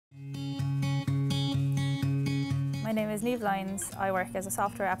My name is Niamh Lyons. I work as a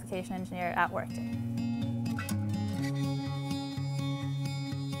software application engineer at Workday.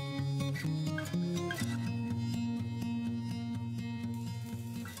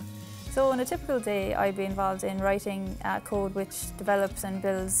 So on a typical day, I'd be involved in writing code which develops and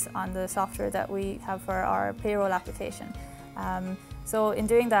builds on the software that we have for our payroll application. So in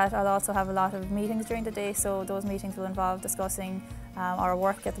doing that, I'll also have a lot of meetings during the day, so those meetings will involve discussing our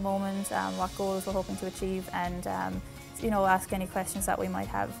work at the moment, what goals we're hoping to achieve, and ask any questions that we might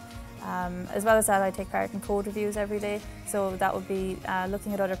have. As well as that, I take part in code reviews every day, so that would be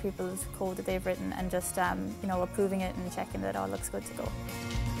looking at other people's code that they've written and just approving it and checking that it all looks good to go.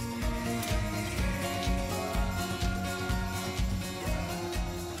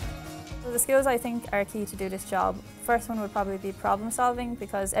 So the skills I think are key to do this job. First one would probably be problem solving,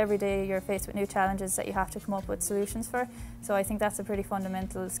 because every day you're faced with new challenges that you have to come up with solutions for. So I think that's a pretty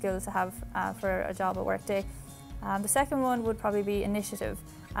fundamental skill to have for a job at Workday. The second one would probably be initiative.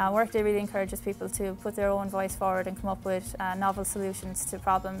 Workday really encourages people to put their own voice forward and come up with novel solutions to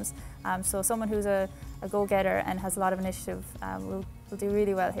problems. So someone who's a go-getter and has a lot of initiative will do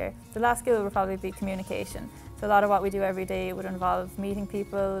really well here. The last skill would probably be communication. So a lot of what we do every day would involve meeting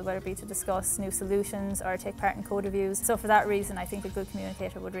people, whether it be to discuss new solutions or take part in code reviews. So for that reason, I think a good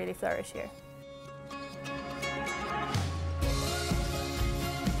communicator would really flourish here.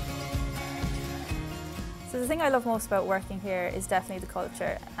 So the thing I love most about working here is definitely the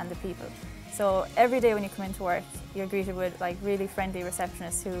culture and the people. So every day when you come into work, you're greeted with really friendly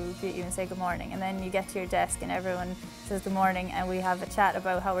receptionists who greet you and say good morning, and then you get to your desk and everyone says good morning, and we have a chat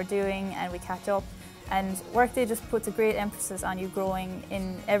about how we're doing and we catch up. And Workday just puts a great emphasis on you growing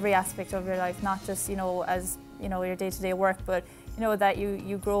in every aspect of your life, not just as your day-to-day work, but that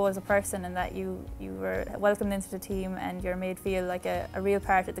you grow as a person, and that you were welcomed into the team and you're made feel like a real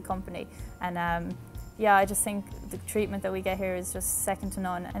part of the company. And yeah, I just think the treatment that we get here is just second to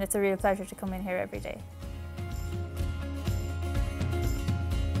none, and it's a real pleasure to come in here every day.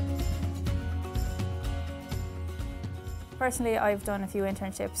 Personally, I've done a few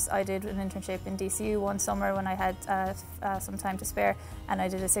internships. I did an internship in DCU one summer when I had some time to spare, and I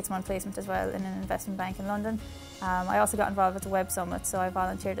did a 6-month placement as well in an investment bank in London. I also got involved with the Web Summit, so I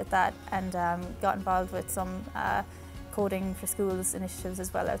volunteered at that and got involved with some coding for schools initiatives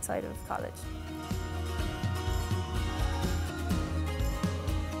as well outside of college.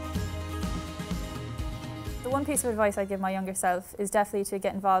 The one piece of advice I give my younger self is definitely to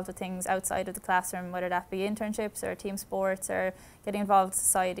get involved with things outside of the classroom, whether that be internships or team sports or getting involved with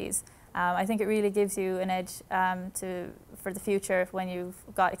societies. I think it really gives you an edge for the future when you've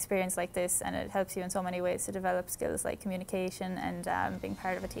got experience like this, and it helps you in so many ways to develop skills like communication and being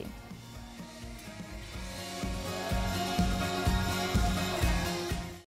part of a team.